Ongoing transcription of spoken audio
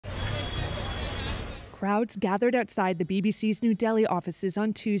Crowds gathered outside the BBC's New Delhi offices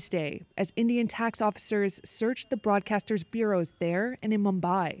on Tuesday as Indian tax officers searched the broadcaster's bureaus there and in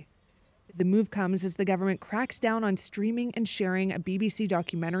Mumbai. The move comes as the government cracks down on streaming and sharing a BBC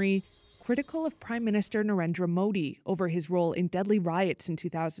documentary critical of Prime Minister Narendra Modi over his role in deadly riots in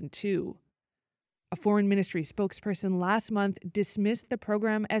 2002. A foreign ministry spokesperson last month dismissed the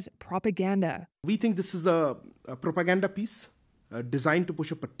program as propaganda. We think this is a propaganda piece designed to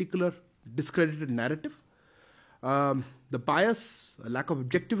push a particular discredited narrative. The bias, a lack of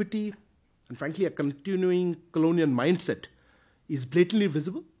objectivity, and frankly, a continuing colonial mindset is blatantly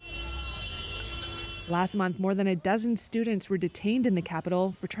visible. Last month, more than a dozen students were detained in the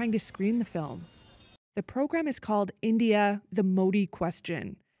capital for trying to screen the film. The program is called India, the Modi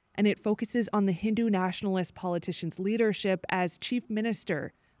Question, and it focuses on the Hindu nationalist politician's leadership as chief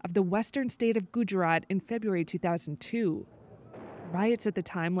minister of the western state of Gujarat in February 2002. Riots at the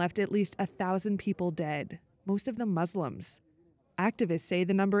time left at least 1,000 people dead, most of them Muslims. Activists say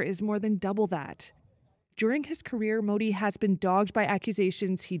the number is more than double that. During his career, Modi has been dogged by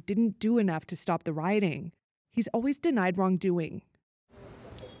accusations he didn't do enough to stop the rioting. He's always denied wrongdoing.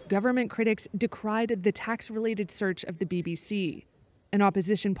 Government critics decried the tax-related search of the BBC. An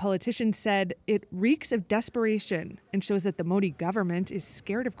opposition politician said it reeks of desperation and shows that the Modi government is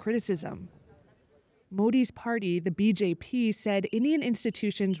scared of criticism. Modi's party, the BJP, said Indian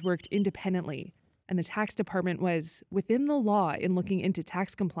institutions worked independently, and the tax department was within the law in looking into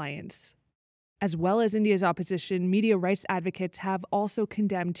tax compliance. As well as India's opposition, media rights advocates have also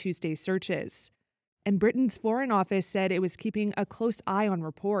condemned Tuesday's searches. And Britain's Foreign Office said it was keeping a close eye on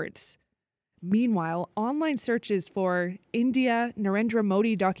reports. Meanwhile, online searches for India Narendra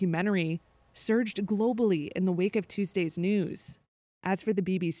Modi documentary surged globally in the wake of Tuesday's news. As for the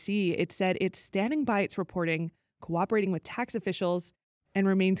BBC, it said it's standing by its reporting, cooperating with tax officials, and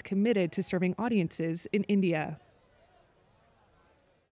remains committed to serving audiences in India.